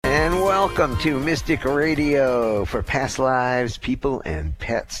Welcome to Mystic Radio for past lives, people, and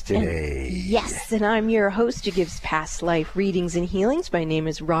pets today. Yes, and I'm your host who gives past life readings and healings. My name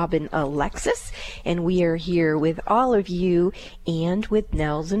is Robin Alexis, and we are here with all of you and with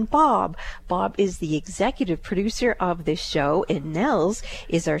Nels and Bob. Bob is the executive producer of this show, and Nels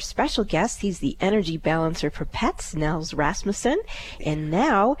is our special guest. He's the energy balancer for pets, Nels Rasmussen. And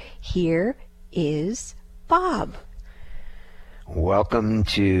now, here is Bob. Welcome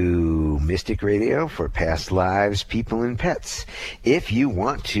to Mystic Radio for past lives, people, and pets. If you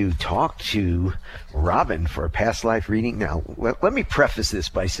want to talk to Robin for a past life reading, now let me preface this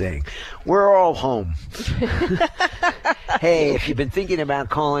by saying we're all home. Hey, if you've been thinking about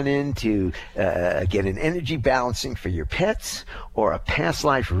calling in to get an energy balancing for your pets or a past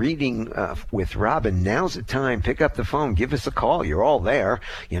life reading with Robin, now's the time. Pick up the phone. Give us a call. You're all there.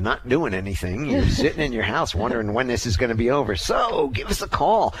 You're not doing anything. You're sitting in your house wondering when this is going to be over. So give us a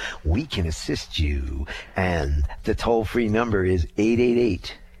call. We can assist you. And the toll-free number is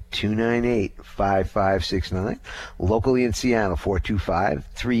 888-298-5569. Locally in Seattle,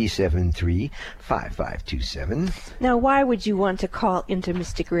 425-373-5527. Now, why would you want to call into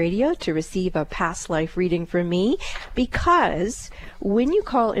Mystic Radio to receive a past life reading from me? Because when you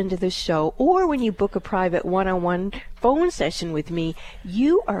call into the show or when you book a private one-on-one phone session with me,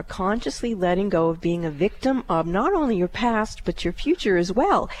 you are consciously letting go of being a victim of not only your past, but your future as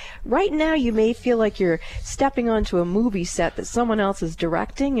well. Right now, you may feel like you're stepping onto a movie set that someone else is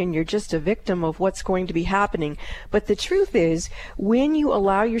directing and you're just a victim of what's going to be happening. But the truth is, when you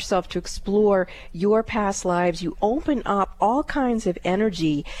allow yourself to explore your past lives, you open up all kinds of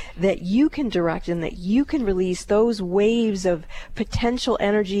energy that you can direct and that you can release those waves of potential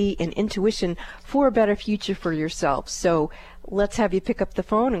energy and intuition for a better future for yourself. So let's have you pick up the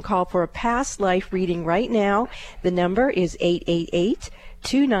phone and call for a past life reading right now. The number is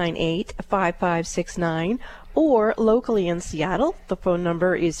 888-298-5569. Or locally in Seattle, the phone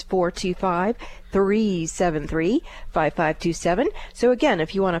number is 425-373-5527. So again,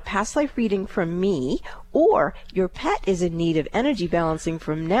 if you want a past life reading from me or your pet is in need of energy balancing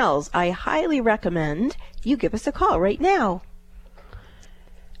from Nels, I highly recommend you give us a call right now.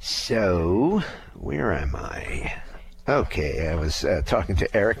 So, where am I? Okay, I was talking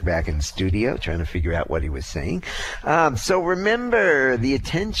to Eric back in the studio, trying to figure out what he was saying. So remember, the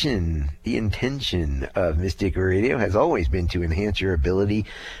intention of Mystic Radio has always been to enhance your ability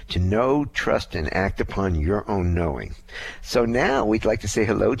to know, trust, and act upon your own knowing. So now we'd like to say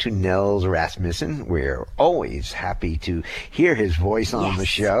hello to Nels Rasmussen. We're always happy to hear his voice on the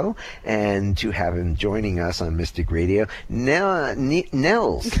show and to have him joining us on Mystic Radio. Nels,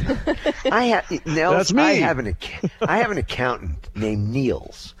 Nels, That's me. I have an accountant named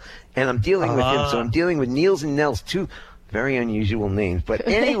Niels, and I'm dealing with him, so I'm dealing with Niels and Nels, two very unusual names. But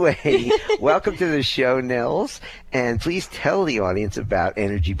anyway, welcome to the show, Nels, and please tell the audience about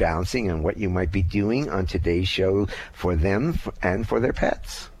energy balancing and what you might be doing on today's show for them and for their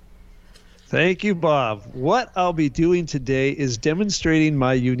pets. Thank you, Bob. What I'll be doing today is demonstrating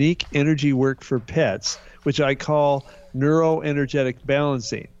my unique energy work for pets, which I call neuroenergetic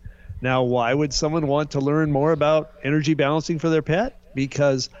balancing. Now, why would someone want to learn more about energy balancing for their pet?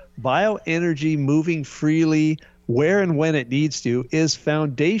 Because bioenergy moving freely where and when it needs to is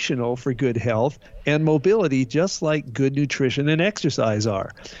foundational for good health and mobility, just like good nutrition and exercise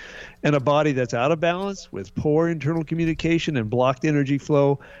are. And a body that's out of balance with poor internal communication and blocked energy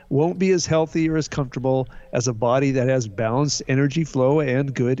flow won't be as healthy or as comfortable as a body that has balanced energy flow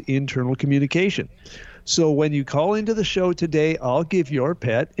and good internal communication. So when you call into the show today, I'll give your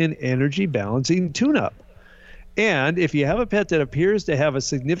pet an energy balancing tune-up. And if you have a pet that appears to have a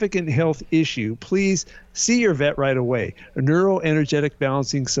significant health issue, please see your vet right away. Neuroenergetic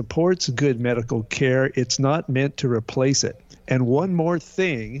balancing supports good medical care. It's not meant to replace it. And one more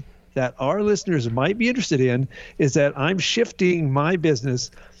thing that our listeners might be interested in is that I'm shifting my business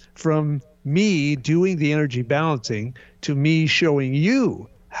from me doing the energy balancing to me showing you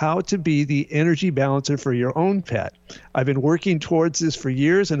how to be the energy balancer for your own pet. I've been working towards this for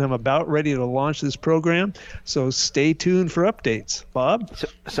years, and I'm about ready to launch this program, so stay tuned for updates. Bob?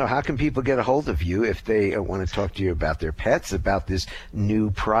 So how can people get a hold of you if they want to talk to you about their pets, about this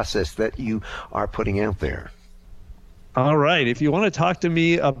new process that you are putting out there? All right. If you want to talk to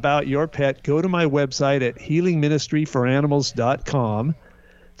me about your pet, go to my website at healingministryforanimals.com.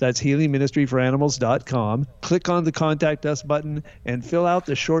 That's healingministryforanimals.com. Click on the Contact Us button and fill out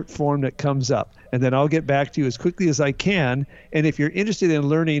the short form that comes up. And then I'll get back to you as quickly as I can. And if you're interested in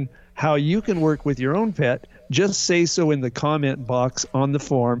learning how you can work with your own pet, just say so in the comment box on the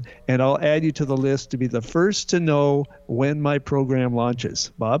form, and I'll add you to the list to be the first to know when my program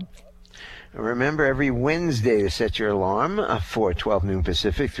launches. Bob? Remember, every Wednesday to set your alarm for 12 noon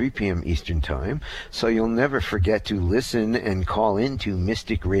Pacific, 3 p.m. Eastern Time, so you'll never forget to listen and call into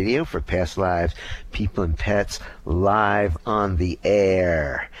Mystic Radio for past lives, people and pets, live on the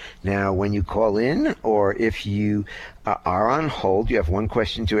air. Now, when you call in, or if you are on hold, you have one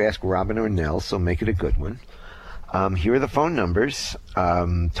question to ask Robin or Nels, so make it a good one. Here are the phone numbers.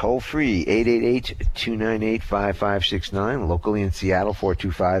 Toll free, 888-298-5569. Locally in Seattle,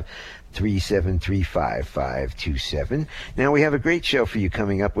 425-373-5527. Now, we have a great show for you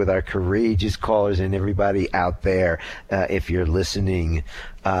coming up with our courageous callers and everybody out there. If you're listening,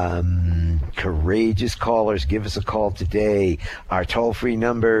 courageous callers, give us a call today. Our toll-free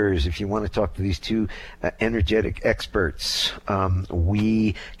numbers, if you want to talk to these two energetic experts,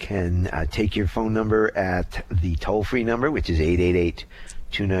 we can take your phone number at the toll-free number, which is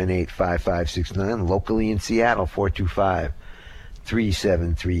 888-298-5569. Locally in Seattle,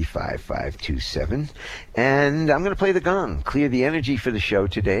 425-373-5527. And I'm going to play the gong, clear the energy for the show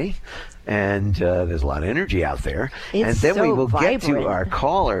today. And there's a lot of energy out there. It's and then so we will vibrant. get to our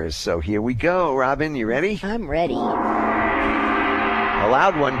callers. So here we go. Robin, you ready? I'm ready. A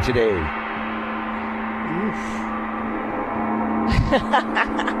loud one today.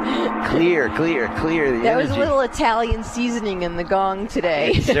 Clear the That energy. was a little Italian seasoning in the gong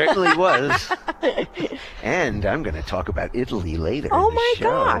today. It certainly was. And I'm going to talk about Italy later. Oh in the my show.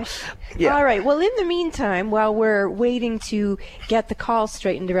 gosh. Yeah. All right. Well, in the meantime, while we're waiting to get the call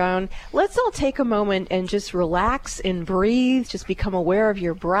straightened around, let's all take a moment and just relax and breathe. Just become aware of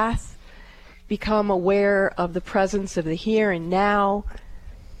your breath. Become aware of the presence of the here and now.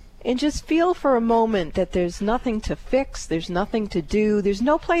 And just feel for a moment that there's nothing to fix, there's nothing to do, there's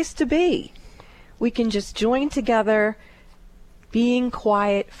no place to be. We can just join together, being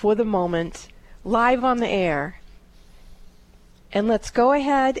quiet for the moment, live on the air. And let's go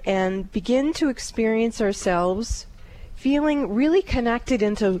ahead and begin to experience ourselves feeling really connected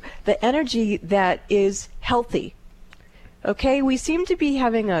into the energy that is healthy. Okay, we seem to be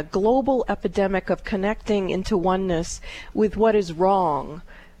having a global epidemic of connecting into oneness with what is wrong.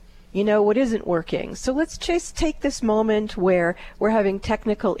 You know, what isn't working. So let's just take this moment where we're having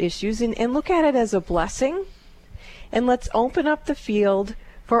technical issues and look at it as a blessing. And let's open up the field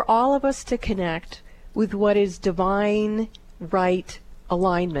for all of us to connect with what is divine, right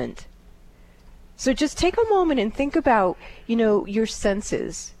alignment. So just take a moment and think about, your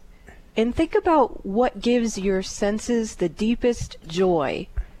senses. And think about what gives your senses the deepest joy.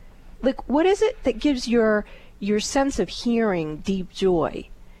 Like, what is it that gives your sense of hearing deep joy?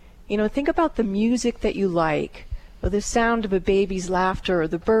 Think about the music that you like, or the sound of a baby's laughter, or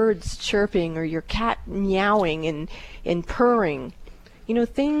the birds chirping, or your cat meowing and purring.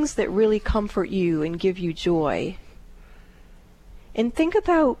 Things that really comfort you and give you joy. And think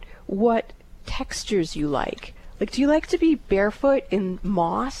about what textures you like. Like, do you like to be barefoot in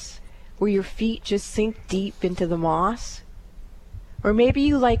moss, where your feet just sink deep into the moss? Or maybe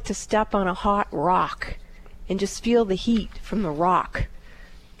you like to step on a hot rock and just feel the heat from the rock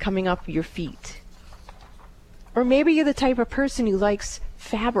coming up your feet. Or maybe you're the type of person who likes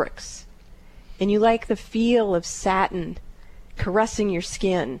fabrics and you like the feel of satin caressing your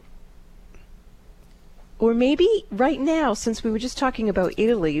skin. Or maybe right now, since we were just talking about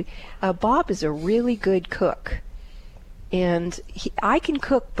Italy, Bob is a really good cook. And I can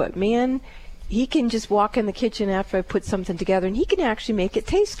cook, but man, he can just walk in the kitchen after I put something together and he can actually make it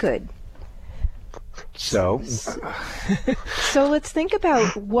taste good. So let's think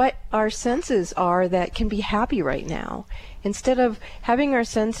about what our senses are that can be happy right now. Instead of having our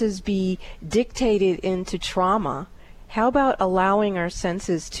senses be dictated into trauma, how about allowing our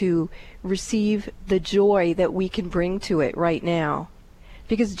senses to receive the joy that we can bring to it right now?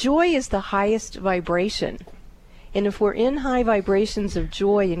 Because joy is the highest vibration. And if we're in high vibrations of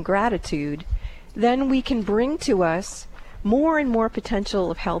joy and gratitude, then we can bring to us more and more potential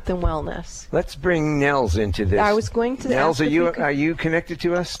of health and wellness. let's bring Nels into this. I was going to Nels, ask if we are you connected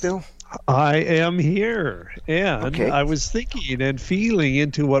to us still? I am here, and Okay. I was thinking and feeling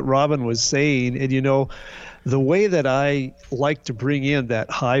into what Robin was saying, and the way that I like to bring in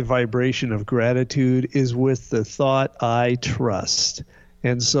that high vibration of gratitude is with the thought, I trust.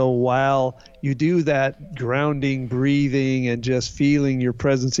 And so while you do that grounding, breathing, and just feeling your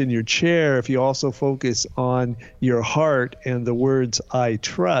presence in your chair, if you also focus on your heart and the words, I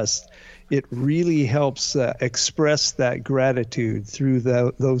trust, it really helps express that gratitude through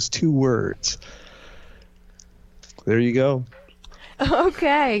those two words. There you go.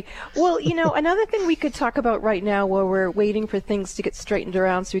 Okay. Well, another thing we could talk about right now while we're waiting for things to get straightened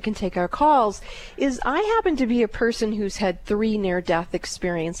around so we can take our calls is I happen to be a person who's had 3 near-death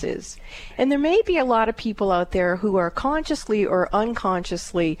experiences. And there may be a lot of people out there who are consciously or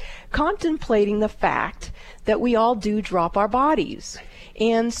unconsciously contemplating the fact that we all do drop our bodies.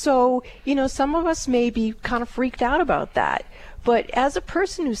 And so, some of us may be kind of freaked out about that. But as a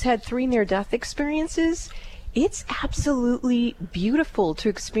person who's had 3 near-death experiences, it's absolutely beautiful to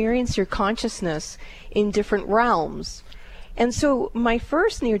experience your consciousness in different realms. And so my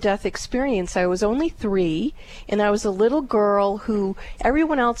first near-death experience, I was only 3, and I was a little girl who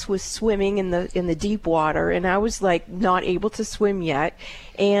everyone else was swimming in the deep water, and I was like not able to swim yet.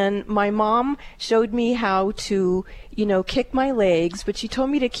 And my mom showed me how to, kick my legs, but she told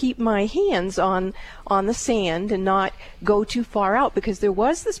me to keep my hands on the sand and not go too far out, because there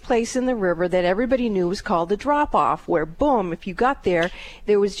was this place in the river that everybody knew was called the drop-off, where boom, if you got there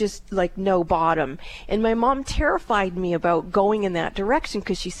was just like no bottom. And my mom terrified me about going in that direction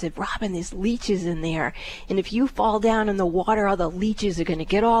because she said, Robin, there's leeches in there, and if you fall down in the water, all the leeches are going to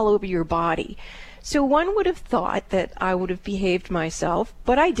get all over your body. So one would have thought that I would have behaved myself,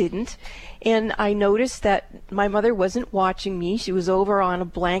 but I didn't. And I noticed that my mother wasn't watching me. She was over on a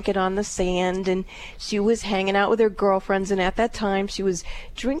blanket on the sand, and she was hanging out with her girlfriends. And at that time, she was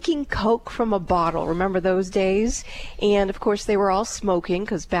drinking Coke from a bottle. Remember those days? And of course, they were all smoking,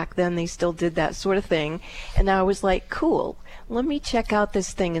 because back then they still did that sort of thing. And I was like, cool, let me check out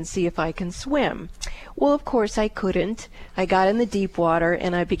this thing and see if I can swim. Well, of course, I couldn't. I got in the deep water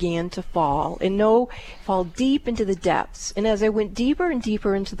and I began to fall deep into the depths. And as I went deeper and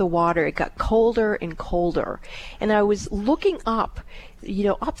deeper into the water, it got colder and colder. And I was looking up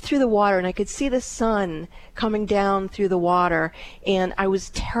through the water, and I could see the sun coming down through the water, and I was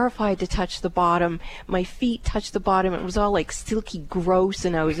terrified to touch the bottom. My feet touched the bottom. It was all like silky gross,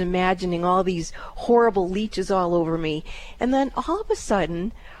 and I was imagining all these horrible leeches all over me. And then all of a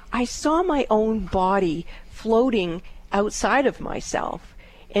sudden, I saw my own body floating outside of myself.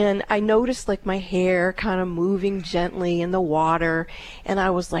 And I noticed like my hair kind of moving gently in the water. And I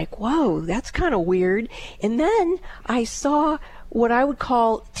was like, whoa, that's kind of weird. And then I saw what I would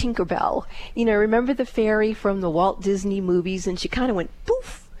call Tinkerbell. Remember the fairy from the Walt Disney movies? And she kind of went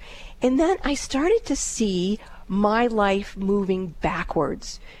poof. And then I started to see my life moving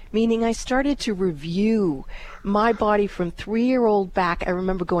backwards, meaning I started to review my body from 3-year-old back. I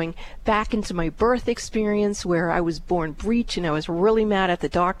remember going back into my birth experience where I was born breech, and I was really mad at the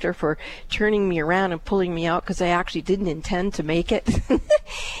doctor for turning me around and pulling me out because I actually didn't intend to make it.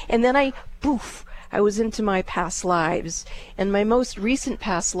 And then I was into my past lives. And my most recent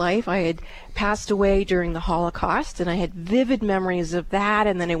past life, I had passed away during the Holocaust, and I had vivid memories of that,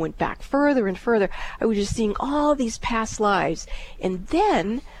 and then I went back further and further. I was just seeing all these past lives. And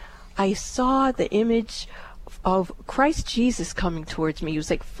then I saw the image of Christ Jesus coming towards me. He was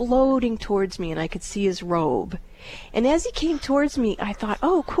like floating towards me, and I could see his robe. And as he came towards me, I thought,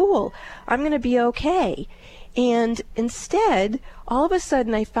 oh, cool, I'm going to be okay. And instead, all of a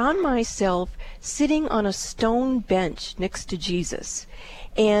sudden, I found myself sitting on a stone bench next to Jesus.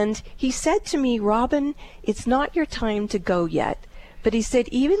 And he said to me, Robin, it's not your time to go yet. But he said,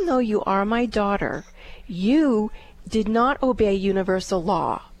 even though you are my daughter, you did not obey universal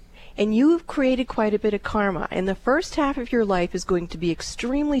law. And you've created quite a bit of karma, and the first half of your life is going to be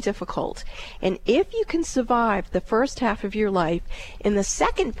extremely difficult. And if you can survive the first half of your life, in the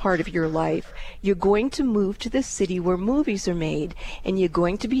second part of your life, you're going to move to the city where movies are made, and you're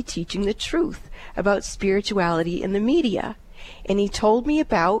going to be teaching the truth about spirituality in the media. And he told me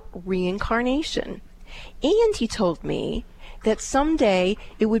about reincarnation. And he told me that someday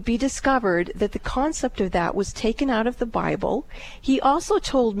it would be discovered that the concept of that was taken out of the Bible. He also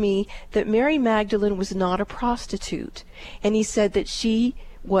told me that Mary Magdalene was not a prostitute, and he said that she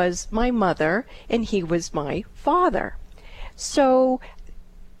was my mother and he was my father. So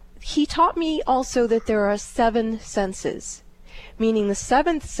he taught me also that there are 7 senses, meaning the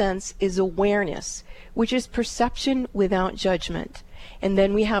 7th sense is awareness, which is perception without judgment. And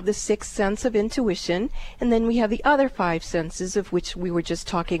then we have the 6th sense of intuition, and then we have the other 5 senses of which we were just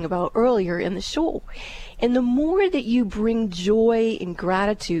talking about earlier in the show. And the more that you bring joy and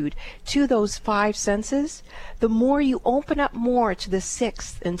gratitude to those 5 senses, the more you open up more to the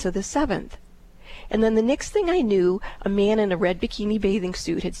 6th and to the 7th. And then the next thing I knew, a man in a red bikini bathing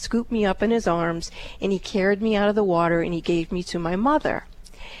suit had scooped me up in his arms, and he carried me out of the water, and he gave me to my mother.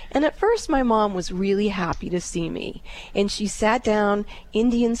 And at first my mom was really happy to see me. And she sat down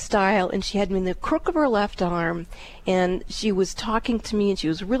Indian style, and she had me in the crook of her left arm, and she was talking to me, and she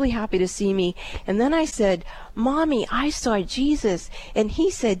was really happy to see me. And then I said, "Mommy, I saw Jesus." And he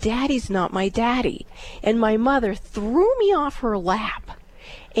said, "Daddy's not my daddy." And my mother threw me off her lap.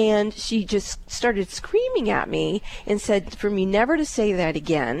 And she just started screaming at me and said for me never to say that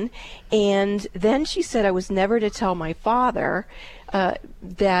again. And then she said I was never to tell my father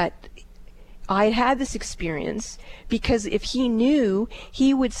that I had this experience, because if he knew,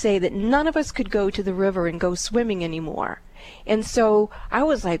 he would say that none of us could go to the river and go swimming anymore. And so I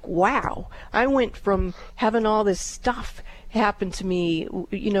was like, wow, I went from having all this stuff happen to me,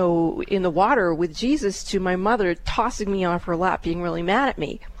 you know, in the water with Jesus, to my mother tossing me off her lap, being really mad at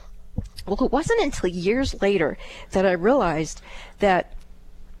me. Well, it wasn't until years later that I realized that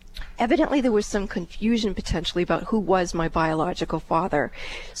evidently there was some confusion potentially about who was my biological father.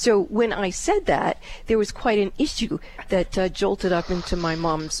 So when I said that, there was quite an issue that jolted up into my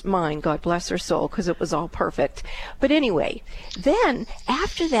mom's mind, God bless her soul, because it was all perfect. But anyway, then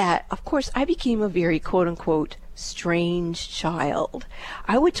after that, of course, I became a very quote-unquote strange child.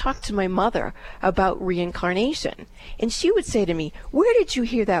 I would talk to my mother about reincarnation, and she would say to me, "Where did you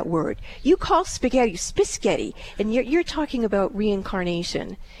hear that word? You call spaghetti spisketti, and you're talking about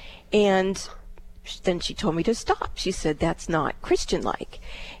reincarnation." And then she told me to stop. She said, "That's not Christian-like."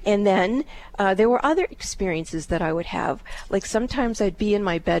 And then there were other experiences that I would have. Like sometimes I'd be in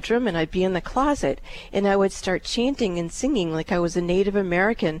my bedroom and I'd be in the closet and I would start chanting and singing like I was a Native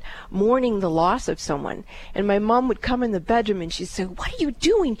American mourning the loss of someone. And my mom would come in the bedroom and she'd say, "What are you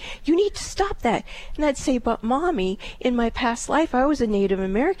doing? You need to stop that." And I'd say, "But Mommy, in my past life I was a Native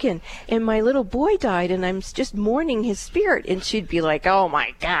American and my little boy died and I'm just mourning his spirit." And she'd be like, "Oh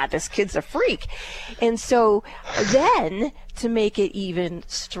my God, this kid's a freak." And so then, to make it even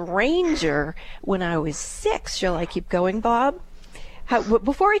stranger, when I was 6, shall I keep going, Bob?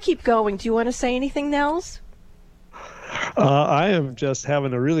 Before I keep going, do you want to say anything, Nels? I am just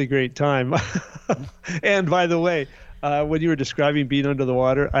having a really great time. And by the way, when you were describing being under the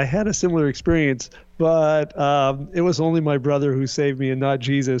water, I had a similar experience, but it was only my brother who saved me and not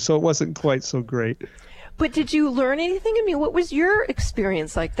Jesus, so it wasn't quite so great. But did you learn anything? I mean, what was your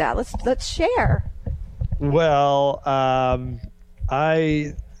experience like that? Let's share. Well,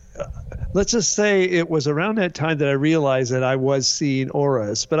 let's just say it was around that time that I realized that I was seeing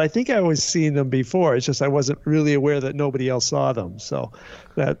auras, but I think I was seeing them before. It's just I wasn't really aware that nobody else saw them. So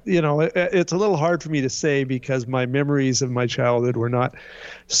that, you know, it's a little hard for me to say because my memories of my childhood were not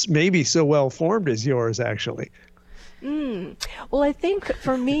maybe so well formed as yours, actually. Well, I think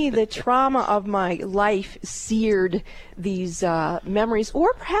for me, the trauma of my life seared these memories.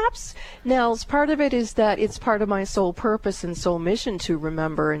 Or perhaps, Nels, part of it is that it's part of my soul purpose and soul mission to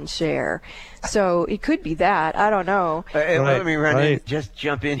remember and share. So it could be that. I don't know. Let me just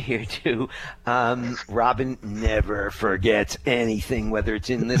jump in here, too. Robin never forgets anything, whether it's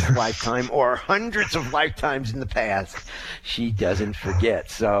in this lifetime or hundreds of lifetimes in the past. She doesn't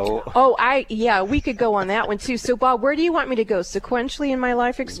forget. So. Yeah, we could go on that one, too. So, Bob, where do you want me to go? Sequentially in my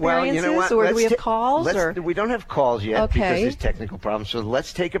life experiences? Well, you know what? Or do we have calls? We don't have calls yet because there's technical problems. So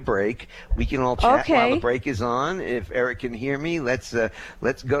let's take a break. We can all chat while the break is on. If Eric can hear me, let's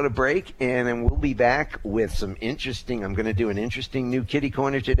go to break, and then we'll be back with some interesting. I'm going to do an interesting new kitty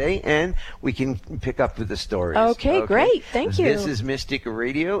corner today, and we can pick up with the stories. Okay, great. Thank you. This is Mystic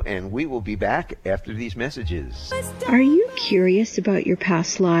Radio, and we will be back after these messages. Are you curious about your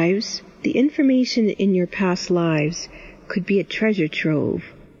past lives? The information in your past lives could be a treasure trove.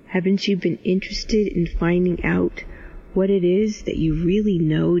 Haven't you been interested in finding out what it is that you really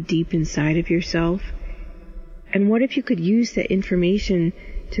know deep inside of yourself? And what if you could use that information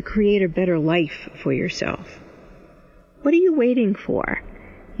to create a better life for yourself? What are you waiting for?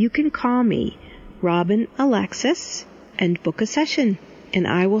 You can call me, Robin Alexis, and book a session, and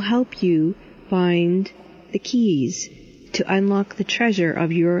I will help you find the keys to unlock the treasure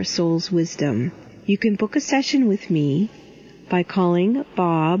of your soul's wisdom. You can book a session with me by calling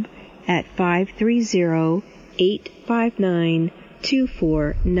Bob at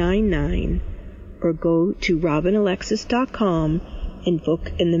 530-859-2499 or go to robinalexis.com and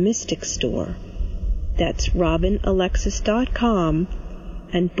book in the Mystic Store. That's robinalexis.com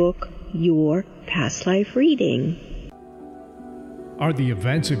and book your past life reading. Are the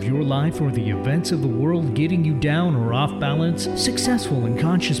events of your life or the events of the world getting you down or off balance? Successful and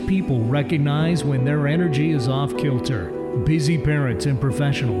conscious people recognize when their energy is off kilter. Busy parents and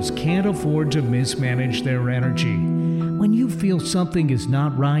professionals can't afford to mismanage their energy. When you feel something is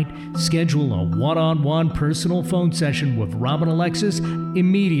not right, schedule a one-on-one personal phone session with Rob and Alexis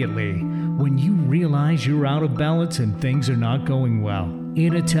immediately. When you realize you're out of balance and things are not going well.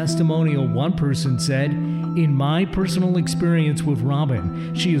 In a testimonial, one person said, "In my personal experience with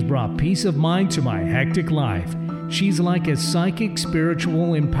Robin, she has brought peace of mind to my hectic life. She's like a psychic spiritual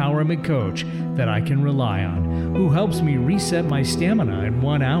empowerment coach that I can rely on, who helps me reset my stamina in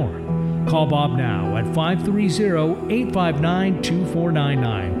 1 hour." Call Bob now at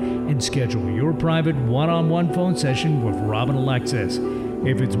 530-859-2499 and schedule your private one-on-one phone session with Rob and Alexis.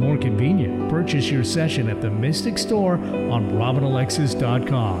 If it's more convenient, purchase your session at the Mystic Store on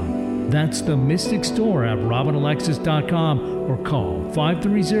robinalexis.com. That's the Mystic Store at robinalexis.com or call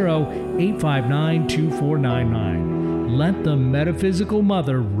 530-859-2499. Let the metaphysical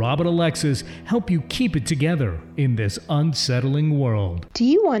mother, Robin Alexis, help you keep it together in this unsettling world. Do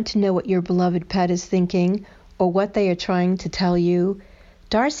you want to know what your beloved pet is thinking or what they are trying to tell you?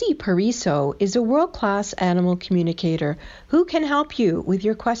 Darcy Pariso is a world-class animal communicator who can help you with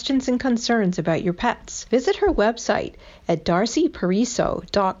your questions and concerns about your pets. Visit her website at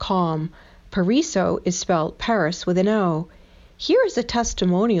darcypariso.com. Pariso is spelled Paris with an O. Here is a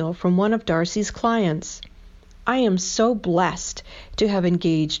testimonial from one of Darcy's clients. I am so blessed to have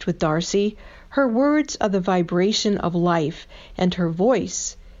engaged with Darcy. Her words are the vibration of life, and her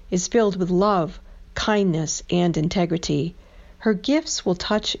voice is filled with love, kindness, and integrity. Her gifts will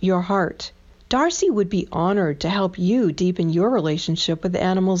touch your heart. Darcy would be honored to help you deepen your relationship with the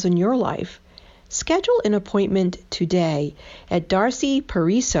animals in your life. Schedule an appointment today at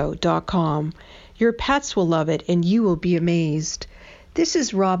darcypariso.com. Your pets will love it and you will be amazed. This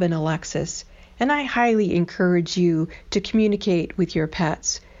is Robin Alexis, and I highly encourage you to communicate with your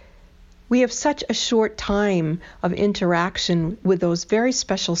pets. We have such a short time of interaction with those very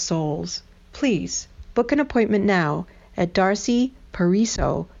special souls. Please book an appointment now at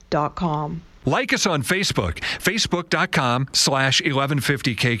darcypariso.com. Like us on Facebook,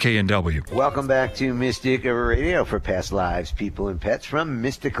 facebook.com/1150kknw. Welcome back to Mystic Radio for Past Lives, People, and Pets from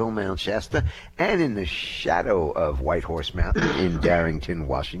mystical Mount Shasta and in the shadow of White Horse Mountain in Darrington,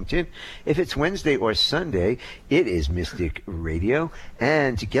 Washington. If it's Wednesday or Sunday, it is Mystic Radio.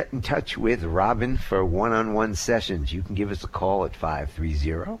 And to get in touch with Robin for one-on-one sessions, you can give us a call at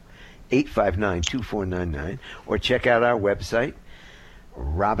 530-859-2499 or check out our website,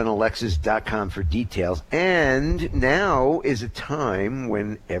 robinalexis.com, for details. And now is a time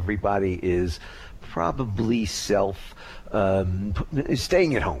when everybody is probably staying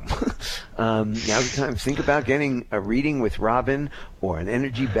at home. Now's the time. Think about getting a reading with Robin or an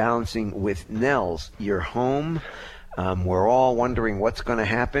energy balancing with Nels. You're home. We're all wondering what's going to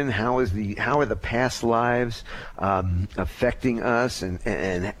happen. How are the past lives affecting us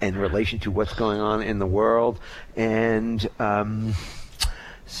and in relation to what's going on in the world? And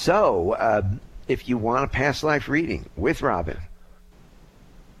so if you want a past life reading with Robin,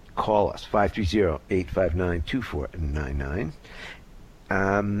 call us 530-859-2499.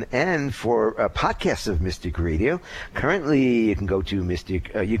 And for podcasts of Mystic Radio, currently you can go to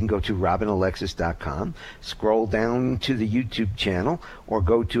robinalexis.com, scroll down to the YouTube channel, or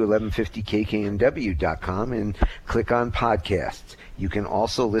go to 1150kknw.com and click on podcasts. You can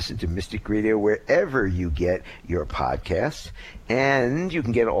also listen to Mystic Radio wherever you get your podcasts, and you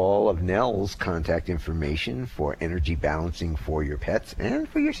can get all of Nell's contact information for energy balancing for your pets and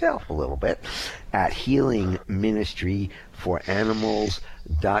for yourself a little bit at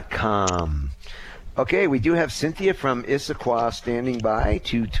healingministryforanimals.com. Okay, we do have Cynthia from Issaquah standing by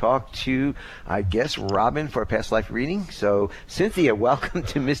to talk to, I guess, Robin for a past life reading. So, Cynthia, welcome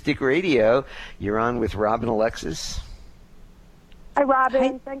to Mystic Radio. You're on with Robin Alexis. Hi, Robin.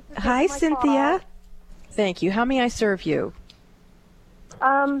 Hi, thanks for hi taking my Cynthia. call. Thank you. How may I serve you?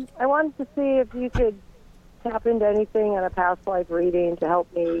 I wanted to see if you could tap into anything in a past life reading to help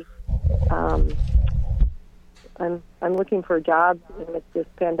me. I'm looking for a job amidst this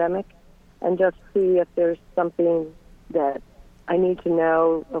pandemic, and just see if there's something that I need to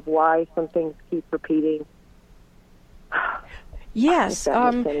know of why some things keep repeating. Yes.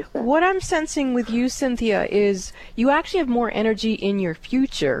 What I'm sensing with you, Cynthia, is you actually have more energy in your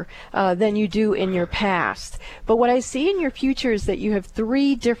future than you do in your past. But what I see in your future is that you have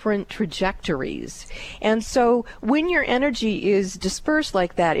 3 different trajectories. And so when your energy is dispersed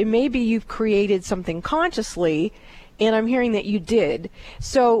like that, it may be you've created something consciously, and I'm hearing that you did.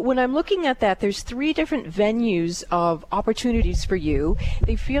 So when I'm looking at that, there's 3 different venues of opportunities for you.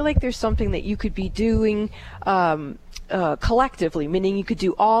 They feel like there's something that you could be doing collectively, meaning you could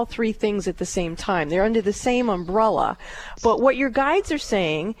do all three things at the same time. They're under the same umbrella. But what your guides are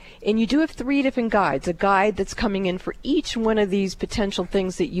saying, and you do have three different guides, a guide that's coming in for each one of these potential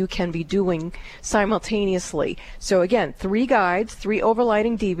things that you can be doing simultaneously. So again, three guides, three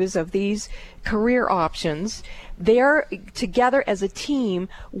overlighting divas of these career options. They're together as a team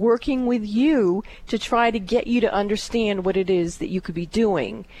working with you to try to get you to understand what it is that you could be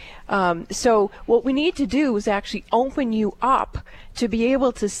doing. So what we need to do is actually open you up to be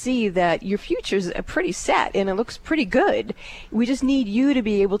able to see that your future's pretty set and it looks pretty good. We just need you to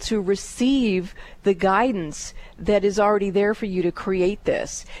be able to receive the guidance that is already there for you to create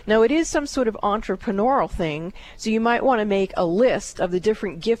this. Now, it is some sort of entrepreneurial thing, so you might want to make a list of the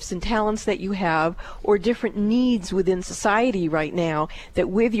different gifts and talents that you have or different needs within society right now that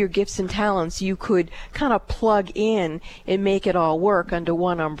with your gifts and talents you could kind of plug in and make it all work under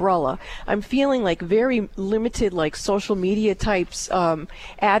one umbrella. I'm feeling like very limited, like social media types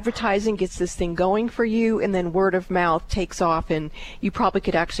advertising gets this thing going for you, and then word of mouth takes off, and you probably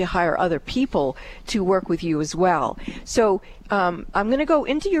could actually hire other people to work with you as well. So I'm going to go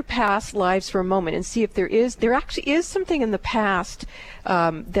into your past lives for a moment and see if there actually is something in the past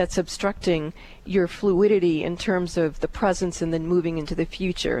that's obstructing your fluidity in terms of the presence and then moving into the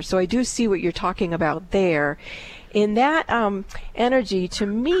future. So I do see what you're talking about there. In that energy, to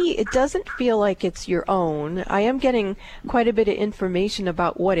me, it doesn't feel like it's your own. I am getting quite a bit of information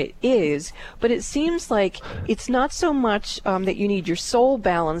about what it is, but it seems like it's not so much that you need your soul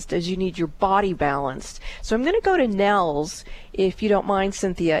balanced as you need your body balanced. So I'm going to go to Nels, if you don't mind,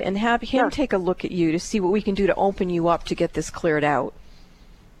 Cynthia, and have him take a look at you to see what we can do to open you up to get this cleared out.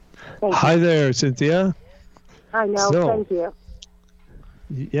 Hi there, Cynthia. Hi, Nels. Thank you.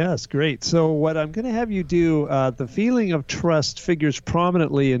 Yes, great. So what I'm going to have you do, the feeling of trust figures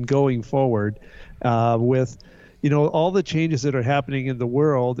prominently in going forward with, all the changes that are happening in the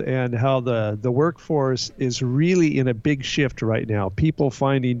world and how the workforce is really in a big shift right now. People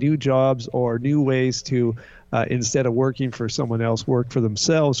finding new jobs or new ways to, instead of working for someone else, work for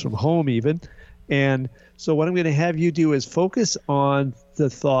themselves from home even. And so what I'm going to have you do is focus on the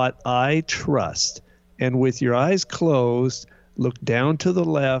thought, I trust. And with your eyes closed, look down to the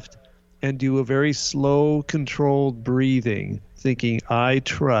left and do a very slow, controlled breathing, thinking, I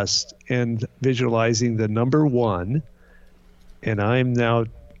trust, and visualizing the number 1. And I'm now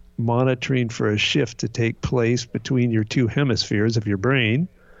monitoring for a shift to take place between your two hemispheres of your brain.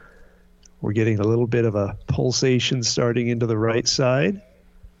 We're getting a little bit of a pulsation starting into the right side.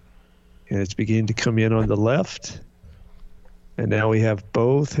 And it's beginning to come in on the left. And now we have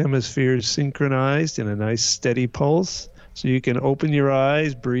both hemispheres synchronized in a nice steady pulse. So you can open your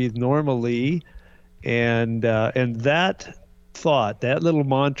eyes, breathe normally, and that thought, that little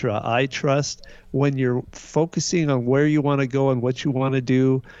mantra, I trust, when you're focusing on where you want to go and what you want to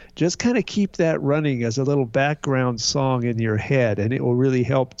do, just kind of keep that running as a little background song in your head, and it will really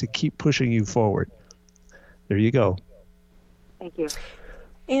help to keep pushing you forward. There you go. Thank you.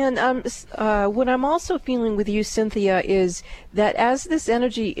 And what I'm also feeling with you, Cynthia, is that as this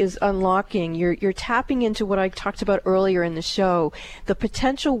energy is unlocking, you're tapping into what I talked about earlier in the show, the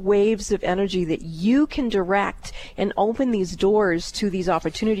potential waves of energy that you can direct and open these doors to these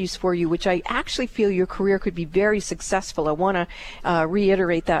opportunities for you, which I actually feel your career could be very successful. I want to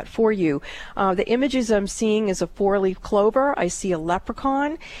reiterate that for you. The images I'm seeing is a 4-leaf clover. I see a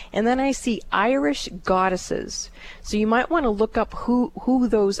leprechaun, and then I see Irish goddesses. So you might want to look up who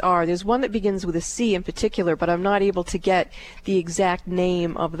those are. There's one that begins with a C in particular, but I'm not able to get the exact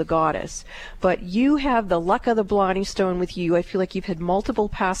name of the goddess. But you have the luck of the Blarney Stone with you. I feel like you've had multiple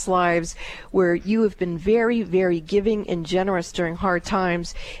past lives where you have been very, very giving and generous during hard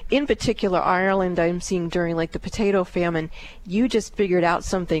times. In particular, Ireland, I'm seeing during like the potato famine, you just figured out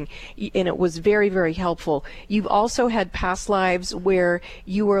something, and it was very, very helpful. You've also had past lives where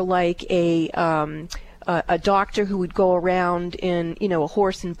you were like a doctor who would go around in, a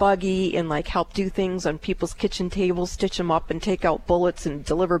horse and buggy and like help do things on people's kitchen tables, stitch them up and take out bullets and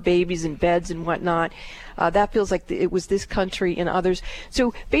deliver babies in beds and whatnot. That feels like it was this country and others.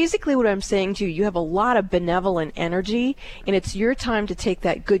 So basically what I'm saying to you, you have a lot of benevolent energy, and it's your time to take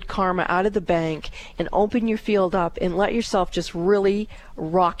that good karma out of the bank and open your field up and let yourself just really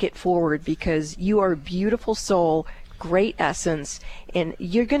rock it forward, because you are a beautiful soul, great essence, and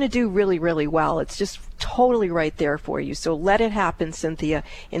you're going to do really, really well. It's just totally right there for you. So let it happen, Cynthia,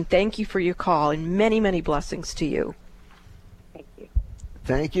 and thank you for your call, and many, many blessings to you. Thank you.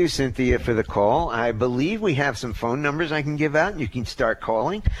 Thank you, Cynthia, for the call. I believe we have some phone numbers I can give out, and you can start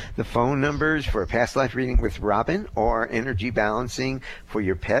calling. The phone numbers for a past life reading with Robin or energy balancing for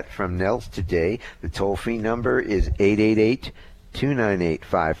your pet from Nels today. The toll-free number is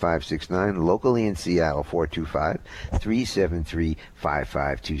 888-298-5569. Locally in Seattle,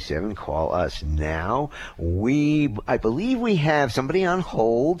 425-373-5527. Call us now. I believe we have somebody on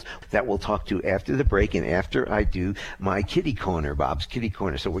hold that we'll talk to after the break and after I do my kitty corner, Bob's kitty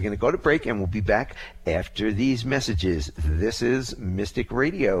corner. So we're going to go to break and we'll be back after these messages. This is Mystic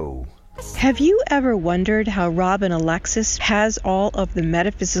Radio. Have you ever wondered how Robin Alexis has all of the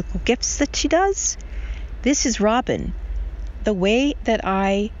metaphysical gifts that she does? This is Robin. The way that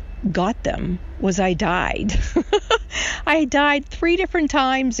I got them was I died. I died 3 different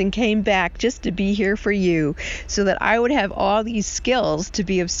times and came back just to be here for you so that I would have all these skills to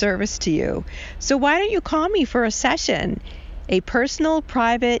be of service to you. So why don't you call me for a session? A personal,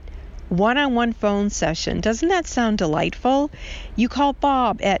 private, one-on-one phone session. Doesn't that sound delightful? You call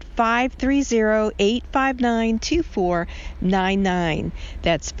Bob at 530-859-2499.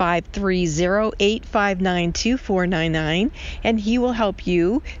 That's 530-859-2499, and he will help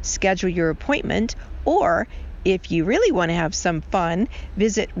you schedule your appointment. Or if you really want to have some fun,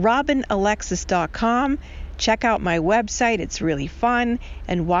 visit robinalexis.com. Check out my website. It's really fun.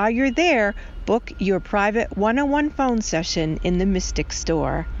 And while you're there, book your private one-on-one phone session in the Mystic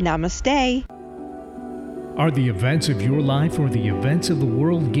Store. Namaste. Are the events of your life or the events of the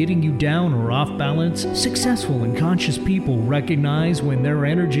world getting you down or off balance? Successful and conscious people recognize when their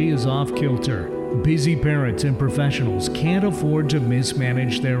energy is off kilter. Busy parents and professionals can't afford to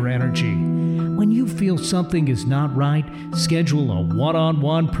mismanage their energy. When you feel something is not right, schedule a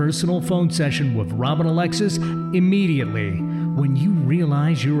one-on-one personal phone session with Robin Alexis immediately. When you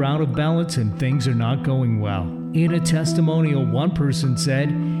realize you're out of balance and things are not going well. In a testimonial, one person said,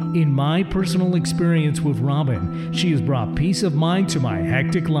 "In my personal experience with Robin, she has brought peace of mind to my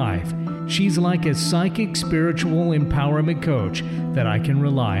hectic life. She's like a psychic spiritual empowerment coach that I can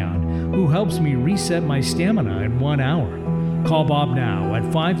rely on, who helps me reset my stamina in 1 hour." Call Bob now at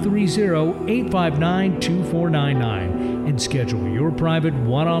 530-859-2499 and schedule your private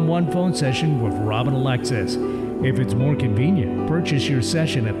one-on-one phone session with Robin Alexis. If it's more convenient, purchase your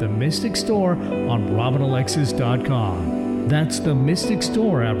session at the Mystic Store on robinalexis.com. That's the Mystic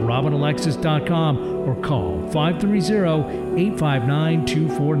Store at robinalexis.com or call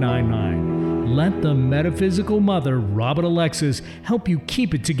 530-859-2499. Let the metaphysical mother, Robin Alexis, help you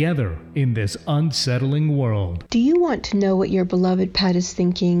keep it together in this unsettling world. Do you want to know what your beloved pet is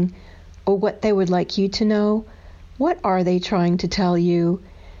thinking, or what they would like you to know? What are they trying to tell you?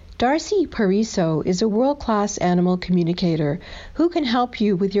 Darcy Pariso is a world-class animal communicator who can help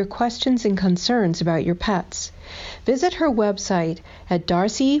you with your questions and concerns about your pets. Visit her website at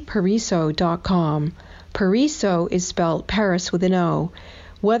darcypariso.com. Pariso is spelled Paris with an O.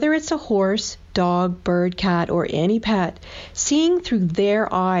 Whether it's a horse, dog, bird, cat, or any pet, seeing through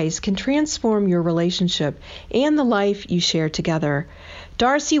their eyes can transform your relationship and the life you share together.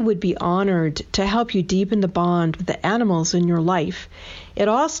 Darcy would be honored to help you deepen the bond with the animals in your life. It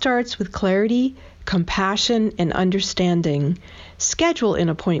all starts with clarity, compassion, and understanding. Schedule an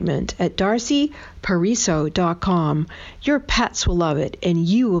appointment at darcypariso.com. Your pets will love it, and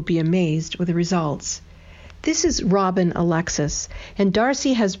you will be amazed with the results. This is Robin Alexis, and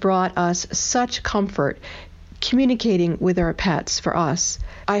Darcy has brought us such comfort communicating with our pets for us.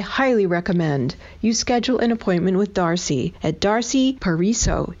 I highly recommend you schedule an appointment with Darcy at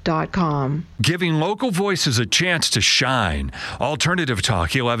darcypariso.com. Giving local voices a chance to shine. Alternative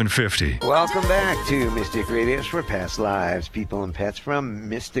Talk 1150. Welcome back to Mystic Radio for Past Lives, People and Pets from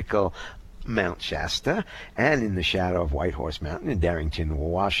mystical Mount Shasta and in the shadow of Whitehorse Mountain in Darrington,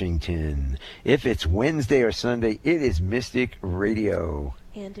 Washington. If it's Wednesday or Sunday, it is Mystic Radio.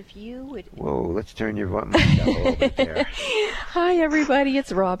 And if you would... Whoa, let's turn your mic up a little bit there. Hi, everybody.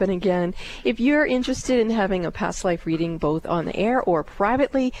 It's Robin again. If you're interested in having a past life reading both on the air or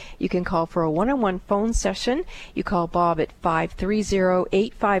privately, you can call for a one-on-one phone session. You call Bob at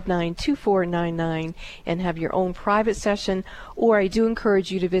 530-859-2499 and have your own private session. Or I do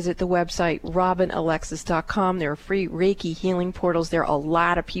encourage you to visit the website robinalexis.com. There are free Reiki healing portals. There are a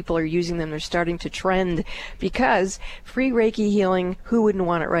lot of people are using them. They're starting to trend because free Reiki healing, who wouldn't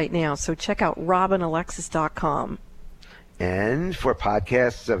want it right now? So check out robinalexis.com. And for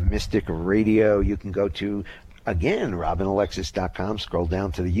podcasts of Mystic Radio, you can go to, again, robinalexis.com, scroll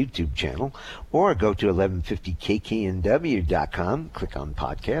down to the YouTube channel, or go to 1150kknw.com, click on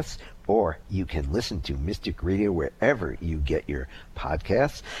podcasts, or you can listen to Mystic Radio wherever you get your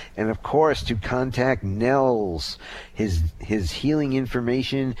podcasts. And of course, to contact Nels, his healing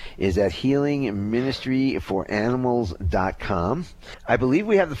information is at healingministryforanimals.com. I believe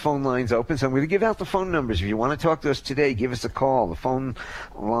we have the phone lines open, so I'm going to give out the phone numbers. If you want to talk to us today, give us a call. The phone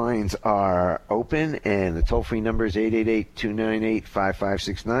lines are open, and the toll-free number is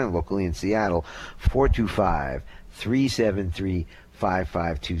 888-298-5569, locally in Seattle,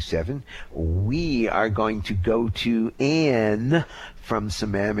 425-373-5527. We are going to go to Anne from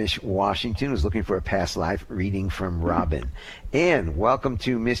Sammamish, Washington, who's looking for a past life reading from Robin. Anne, welcome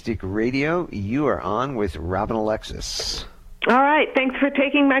to Mystic Radio. You are on with Robin Alexis. All right. Thanks for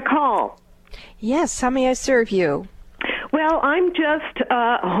taking my call. Yes, how may I serve you? Well, I'm just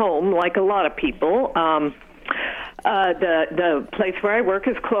home, like a lot of people. The place where I work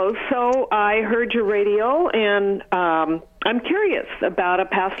is closed, so I heard your radio, and I'm curious about a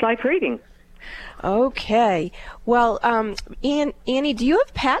past life reading. Okay. Well, Annie, do you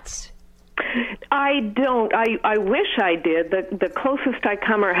have pets? I don't. I wish I did. The closest I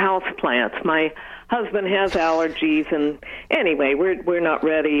come are houseplants. My husband has allergies, and anyway, we're not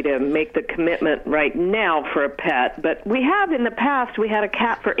ready to make the commitment right now for a pet. But we have in the past. We had a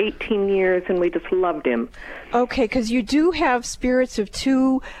cat for 18 years, and we just loved him. Okay, because you do have spirits of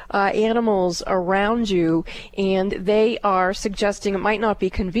two animals around you, and they are suggesting it might not be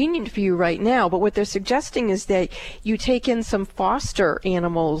convenient for you right now, but what they're suggesting is that you take in some foster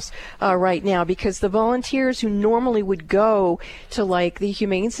animals right now, because the volunteers who normally would go to like the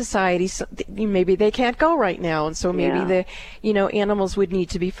Humane Society, maybe they can't go right now, and so maybe the animals would need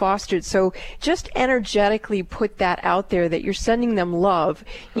to be fostered. So just energetically put that out there that you're sending them love,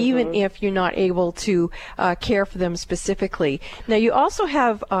 even if you're not able to care for them specifically. Now, you also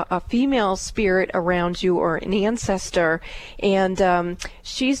have a female spirit around you, or an ancestor, and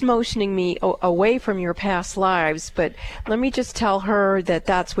she's motioning me away from your past lives, but let me just tell her that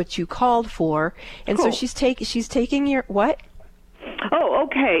that's what you called for. And cool. So she's taking your what? Oh,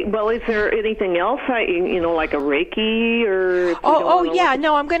 okay. Well, is there anything else? Like a Reiki or?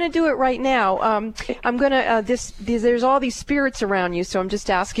 No, I'm going to do it right now. I'm going to there's all these spirits around you, so I'm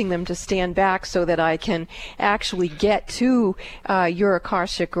just asking them to stand back so that I can actually get to your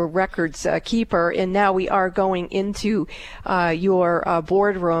Akashic or records keeper. And now we are going into your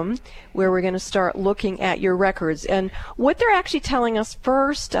boardroom, where we're going to start looking at your records. And what they're actually telling us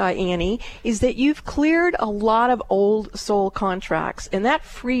first, Annie, is that you've cleared a lot of old soul contracts, and that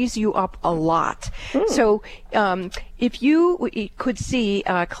frees you up a lot. So if you could see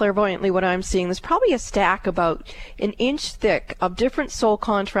clairvoyantly what I'm seeing, there's probably a stack about an inch thick of different soul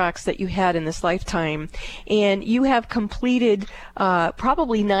contracts that you had in this lifetime, and you have completed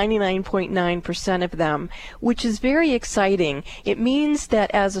probably 99.9% of them, which is very exciting. It means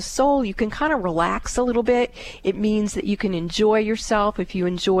that as a soul, you can kind of relax a little bit. It means that you can enjoy yourself if you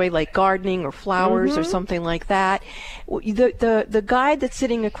enjoy like gardening or flowers or something like that. The guide that's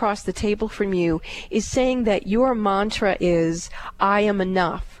sitting across the table from you is saying that your mantra is, I am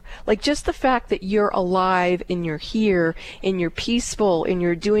enough. Like just the fact that you're alive and you're here and you're peaceful and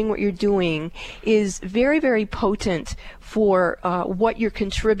you're doing what you're doing is very, very potent for what you're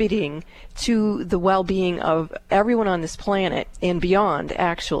contributing to the well-being of everyone on this planet and beyond,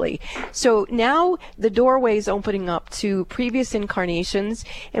 actually. So now the doorway is opening up to previous incarnations,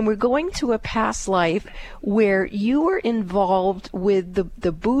 and we're going to a past life where you were involved with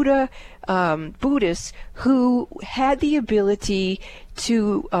the Buddhists who had the ability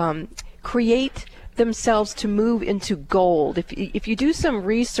to create themselves to move into gold. If you do some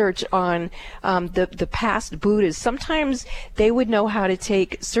research on the past Buddhas, sometimes they would know how to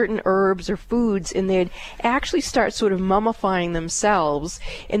take certain herbs or foods, and they'd actually start sort of mummifying themselves,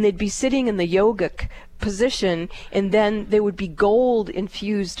 and they'd be sitting in the yogic position, and then there would be gold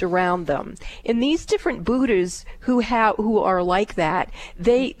infused around them. And these different Buddhas who are like that,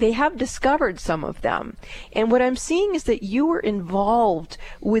 they have discovered some of them. And what I'm seeing is that you were involved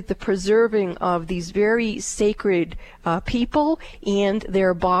with the preserving of these very sacred people and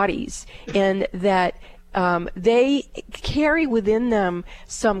their bodies, and that they carry within them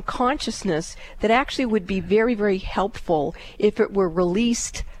some consciousness that actually would be very, very helpful if it were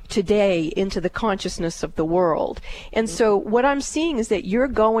released today into the consciousness of the world. And so what I'm seeing is that you're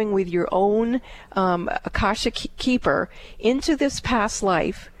going with your own Akasha keeper into this past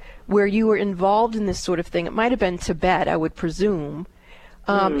life where you were involved in this sort of thing. It might have been Tibet, I would presume.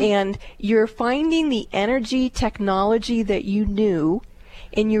 And you're finding the energy technology that you knew,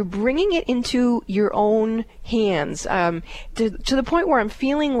 and you're bringing it into your own hands to the point where I'm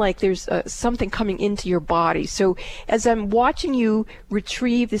feeling like there's something coming into your body. So as I'm watching you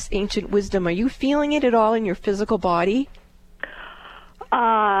retrieve this ancient wisdom, are you feeling it at all in your physical body?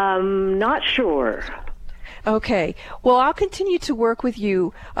 Not sure. Okay. Well, I'll continue to work with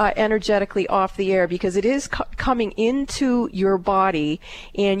you energetically off the air, because it is coming into your body,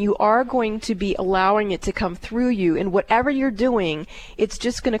 and you are going to be allowing it to come through you. And whatever you're doing, it's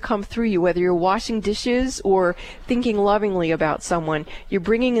just going to come through you, whether you're washing dishes or thinking lovingly about someone. You're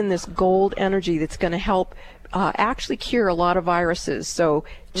bringing in this gold energy that's going to help actually cure a lot of viruses. So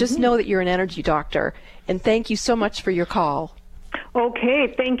just know that you're an energy doctor. And thank you so much for your call.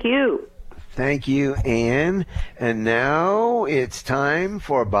 Okay, thank you. Thank you, Anne. And now it's time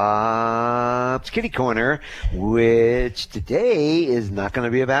for Bob's Kitty Corner, which today is not going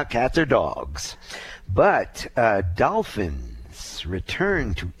to be about cats or dogs. But dolphins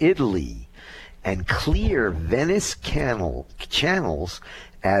return to Italy and clear Venice channels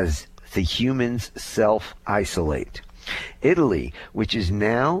as the humans self-isolate. Italy, which is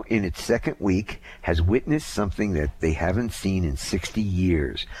now in its second week, has witnessed something that they haven't seen in 60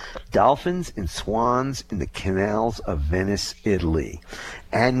 years. Dolphins and swans in the canals of Venice, Italy,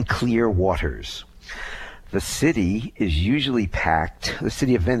 and clear waters. The city of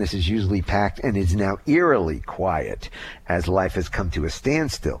Venice is usually packed and is now eerily quiet as life has come to a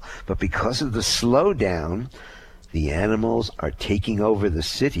standstill. But because of the slowdown, the animals are taking over the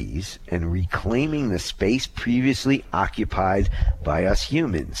cities and reclaiming the space previously occupied by us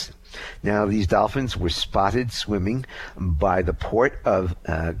humans. Now, these dolphins were spotted swimming by the port of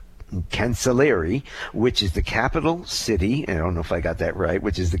Cagliari, which is the capital city, I don't know if I got that right,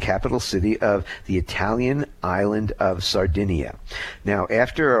 which is the capital city of the Italian island of Sardinia. Now,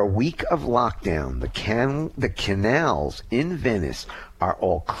 after a week of lockdown, the canals in Venice are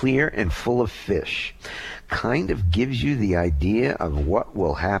all clear and full of fish. Kind of gives you the idea of what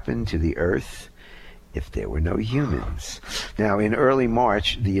will happen to the earth if there were no humans. Now, in early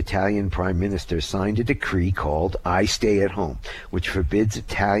March, the Italian Prime Minister signed a decree called I Stay at Home, which forbids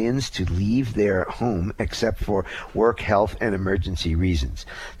Italians to leave their home except for work, health, and emergency reasons.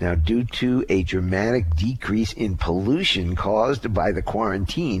 Now, due to a dramatic decrease in pollution caused by the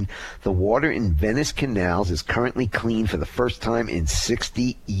quarantine, the water in Venice canals is currently clean for the first time in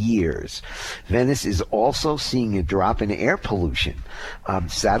 60 years. Venice is also seeing a drop in air pollution.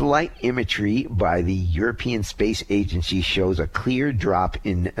 Satellite imagery by the European Space Agency shows a clear drop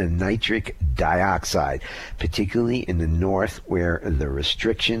in nitric dioxide, particularly in the north where the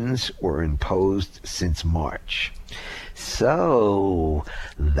restrictions were imposed since March. So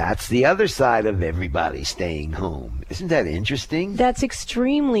that's the other side of everybody staying home. Isn't that interesting? That's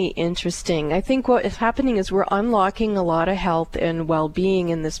extremely interesting. I think what is happening is we're unlocking a lot of health and well-being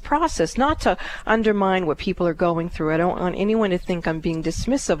in this process, not to undermine what people are going through. I don't want anyone to think I'm being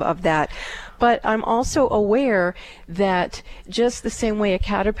dismissive of that. But I'm also aware that just the same way a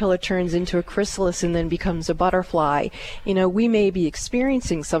caterpillar turns into a chrysalis and then becomes a butterfly, we may be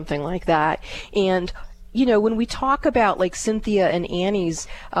experiencing something like that. And when we talk about like Cynthia and Annie's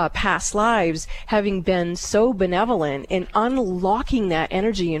past lives having been so benevolent and unlocking that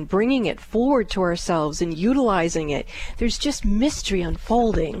energy and bringing it forward to ourselves and utilizing it, there's just mystery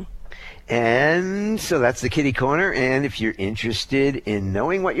unfolding. And so that's the Kitty Corner. And if you're interested in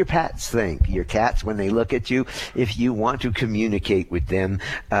knowing what your pets think, your cats, when they look at you, if you want to communicate with them,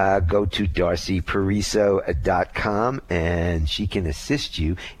 go to darcypariso.com and she can assist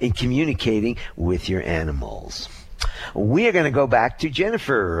you in communicating with your animals. We are going to go back to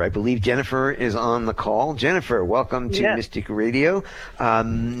Jennifer. I believe Jennifer is on the call. Jennifer, welcome to Mystic Radio.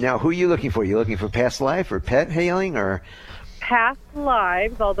 Now, who are you looking for? Are you looking for past life or pet hailing or... Past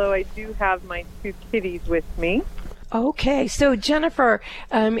lives, although I do have my two kitties with me. Okay, so Jennifer,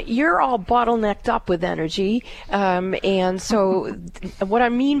 you're all bottlenecked up with energy, and so what I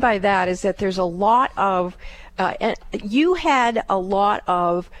mean by that is that there's a lot of, you had a lot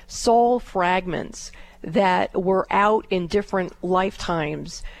of soul fragments that were out in different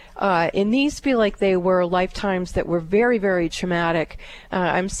lifetimes. And these feel like they were lifetimes that were very, very traumatic.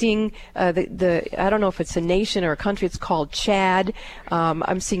 I'm seeing I don't know if it's a nation or a country, it's called Chad.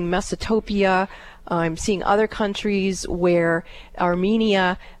 I'm seeing Mesopotopia. I'm seeing other countries where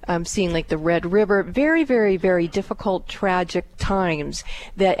Armenia, I'm seeing like the Red River, very, very, very difficult, tragic times,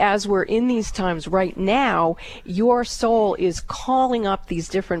 that as we're in these times right now, your soul is calling up these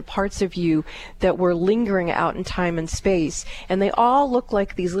different parts of you that were lingering out in time and space. And they all look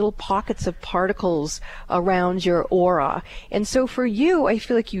like these little pockets of particles around your aura. And so for you, I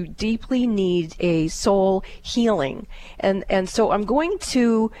feel like you deeply need a soul healing. And so I'm going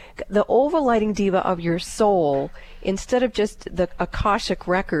to the overlighting diva of your soul, instead of just the Akashic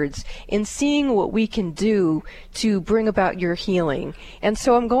records, in seeing what we can do to bring about your healing. And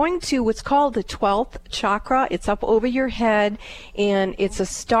so I'm going to what's called the 12th chakra. It's up over your head, and it's a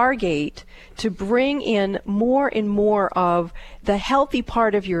stargate to bring in more and more of the healthy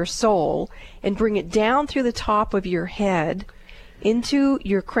part of your soul and bring it down through the top of your head into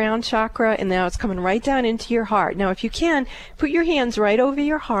your crown chakra, and now it's coming right down into your heart. Now, if you can, put your hands right over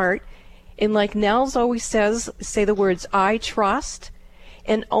your heart, and like Nels always says, say the words, I trust,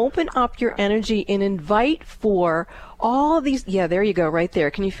 and open up your energy and invite for all these, yeah, there you go, right there.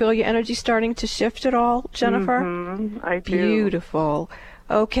 Can you feel your energy starting to shift at all, Jennifer? Mm-hmm, I do. Beautiful.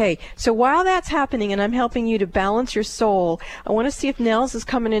 Okay, so while that's happening and I'm helping you to balance your soul, I want to see if Nels is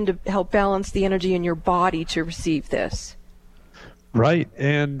coming in to help balance the energy in your body to receive this. Right,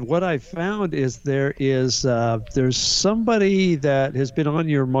 and what I found is there's somebody that has been on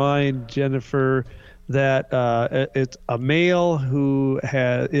your mind, Jennifer, that it's a male who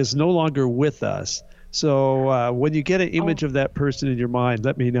is no longer with us. So when you get an image of that person in your mind,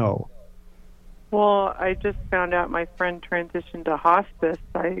 let me know. Well, I just found out my friend transitioned to hospice.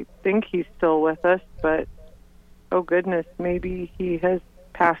 I think he's still with us, but oh goodness, maybe he has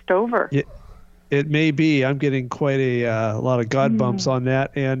passed over. Yeah. It may be. I'm getting quite a lot of God bumps on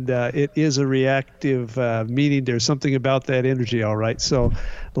that, and it is a reactive meaning. There's something about that energy, all right. So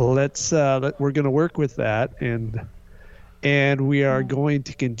we're going to work with that, and we are going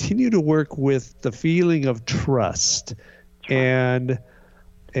to continue to work with the feeling of trust, and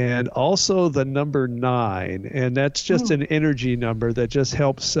also the number 9, and that's just an energy number that just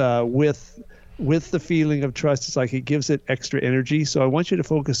helps with the feeling of trust. It's like it gives it extra energy. So I want you to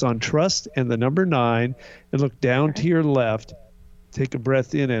focus on trust and the number 9 and look down to your left. Take a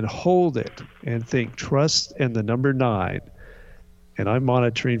breath in and hold it and think trust and the number 9. And I'm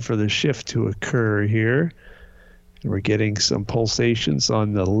monitoring for the shift to occur here. And we're getting some pulsations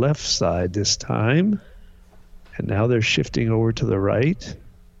on the left side this time. And now they're shifting over to the right.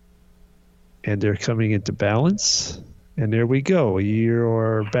 And they're coming into balance. And there we go.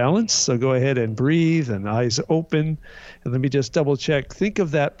 You're balanced. So go ahead and breathe and eyes open. And let me just double check. Think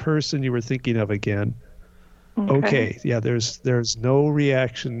of that person you were thinking of again. Okay. Yeah, there's no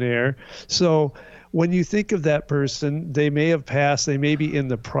reaction there. So when you think of that person, they may have passed. They may be in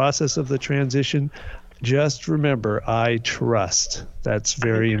the process of the transition. Just remember, I trust. That's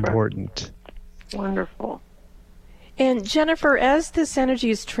very important. Wonderful. And Jennifer, as this energy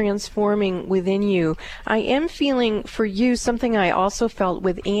is transforming within you, I am feeling for you something I also felt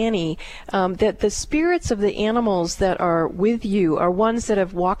with Annie, that the spirits of the animals that are with you are ones that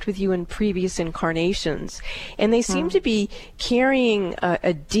have walked with you in previous incarnations. And they seem to be carrying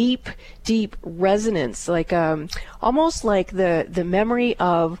a deep, deep resonance, like almost like the memory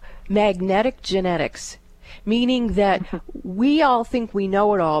of magnetic genetics. Meaning that we all think we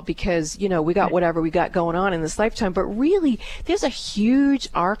know it all because, we got whatever we got going on in this lifetime. But really, there's a huge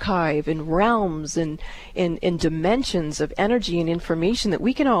archive and realms and dimensions of energy and information that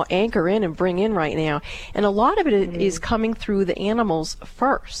we can all anchor in and bring in right now. And a lot of it is coming through the animals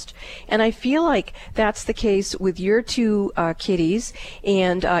first. And I feel like that's the case with your 2 kitties.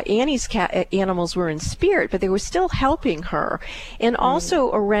 And Annie's animals were in spirit, but they were still helping her. And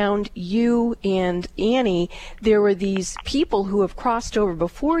also around you and Annie, there were these people who have crossed over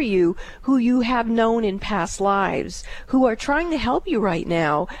before you who you have known in past lives who are trying to help you right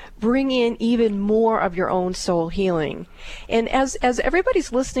now bring in even more of your own soul healing. And as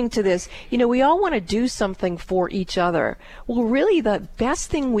everybody's listening to this, we all want to do something for each other. Well, really the best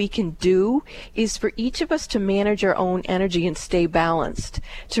thing we can do is for each of us to manage our own energy and stay balanced,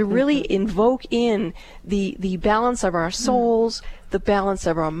 to really invoke in the balance of our souls, the balance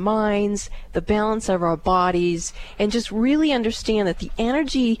of our minds, the balance of our bodies, and just really understand that the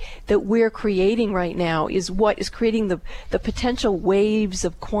energy that we're creating right now is what is creating the potential waves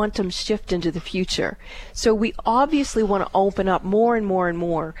of quantum shift into the future. So we obviously want to open up more and more and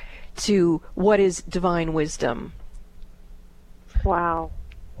more to what is divine wisdom. Wow.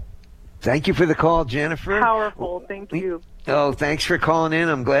 Thank you for the call, Jennifer. Powerful. Thank you. Oh, thanks for calling in.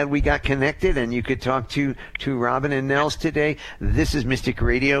 I'm glad we got connected and you could talk to Robin and Nels today. This is Mystic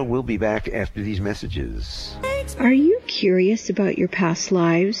Radio. We'll be back after these messages. Are you curious about your past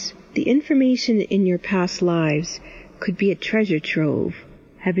lives? The information in your past lives could be a treasure trove.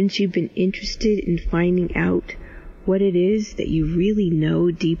 Haven't you been interested in finding out what it is that you really know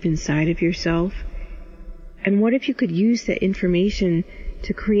deep inside of yourself? And what if you could use that information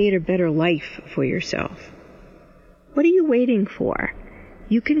to create a better life for yourself? What are you waiting for?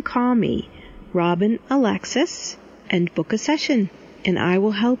 You can call me, Robin Alexis, and book a session, and I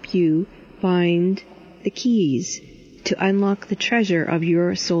will help you find the keys to unlock the treasure of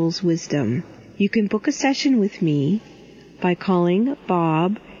your soul's wisdom. You can book a session with me by calling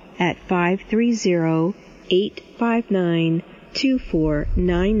Bob at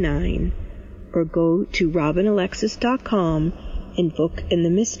 530-859-2499 or go to robinalexis.com and book in the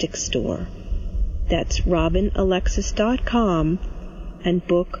Mystic Store. That's robinalexis.com and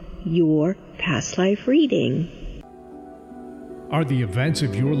book your past life reading. Are the events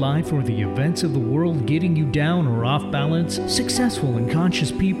of your life or the events of the world getting you down or off balance? Successful and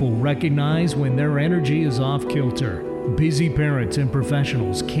conscious people recognize when their energy is off kilter. Busy parents and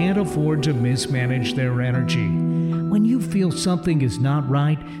professionals can't afford to mismanage their energy. When you feel something is not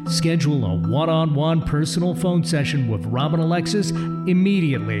right, schedule a one-on-one personal phone session with Robin Alexis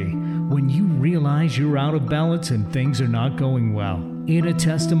immediately. When you realize you're out of balance and things are not going well. In a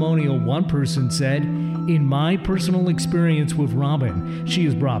testimonial, one person said, "In my personal experience with Robin, she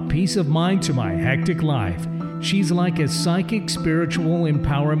has brought peace of mind to my hectic life. She's like a psychic spiritual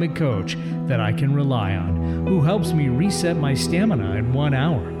empowerment coach that I can rely on, who helps me reset my stamina in 1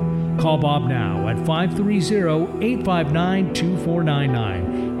 hour." Call Bob now at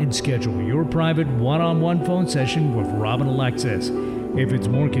 530-859-2499 and schedule your private one-on-one phone session with Robin Alexis. If it's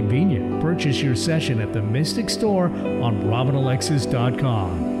more convenient, purchase your session at the Mystic Store on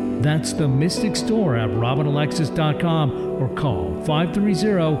robinalexis.com. That's the Mystic Store at robinalexis.com or call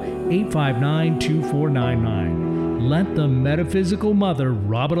 530-859-2499. Let the metaphysical mother,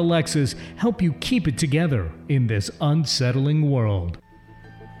 Robin Alexis, help you keep it together in this unsettling world.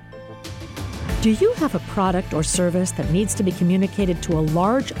 Do you have a product or service that needs to be communicated to a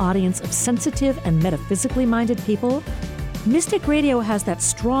large audience of sensitive and metaphysically minded people? Mystic Radio has that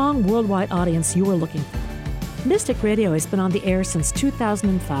strong worldwide audience you are looking for. Mystic Radio has been on the air since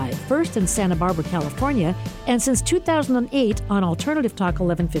 2005, first in Santa Barbara, California, and since 2008 on Alternative Talk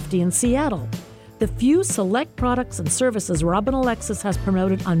 1150 in Seattle. The few select products and services Robin Alexis has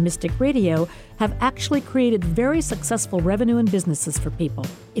promoted on Mystic Radio have actually created very successful revenue and businesses for people.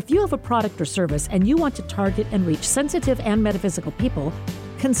 If you have a product or service and you want to target and reach sensitive and metaphysical people,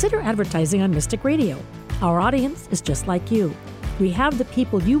 consider advertising on Mystic Radio. Our audience is just like you. We have the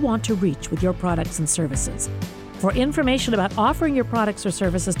people you want to reach with your products and services. For information about offering your products or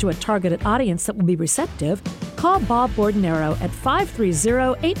services to a targeted audience that will be receptive, call Bob Bordenero at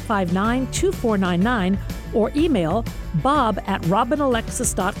 530-859-2499 or email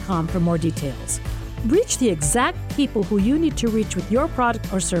bob@robinalexis.com for more details. Reach the exact people who you need to reach with your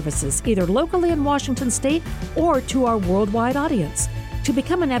product or services, either locally in Washington State or to our worldwide audience. To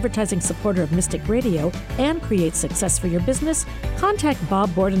become an advertising supporter of Mystic Radio and create success for your business, contact Bob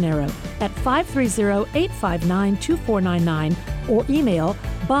Bordenero at 530-859-2499 or email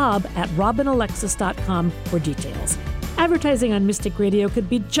bob@robinalexis.com for details. Advertising on Mystic Radio could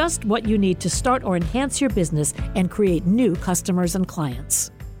be just what you need to start or enhance your business and create new customers and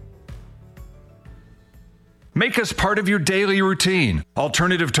clients. Make us part of your daily routine.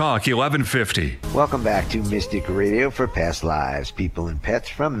 Alternative Talk 1150. Welcome back to Mystic Radio for Past Lives, People and Pets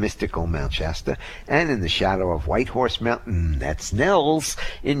from mystical Mount Shasta and in the shadow of White Horse Mountain. That's Nels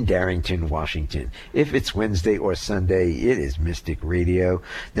in Darrington, Washington. If it's Wednesday or Sunday, it is Mystic Radio.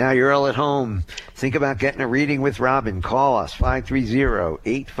 Now you're all at home. Think about getting a reading with Robin. Call us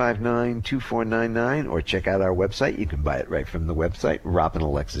 530-859-2499 or check out our website. You can buy it right from the website,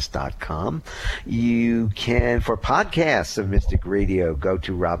 robinalexis.com. You can, for podcasts of Mystic Radio, go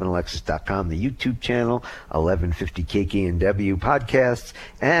to robinalexis.com, the YouTube channel, 1150 KKNW podcasts,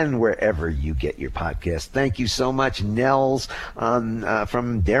 and wherever you get your podcasts. Thank you so much, Nels,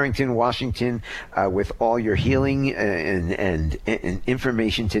 from Darrington, Washington, with all your healing and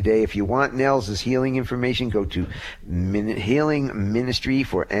information today. If you want Nels' healing information, go to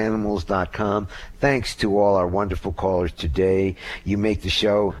healingministryforanimals.com. Thanks to all our wonderful callers today. You make the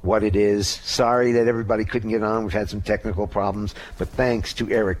show what it is. Sorry that everybody couldn't get on. We've had some technical problems, but thanks to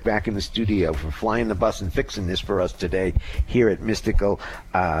Eric back in the studio for flying the bus and fixing this for us today here at Mystical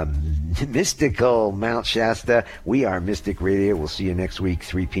Mount Shasta. We are Mystic Radio. We'll see you next week,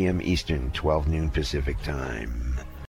 3 p.m. Eastern, 12 noon Pacific time.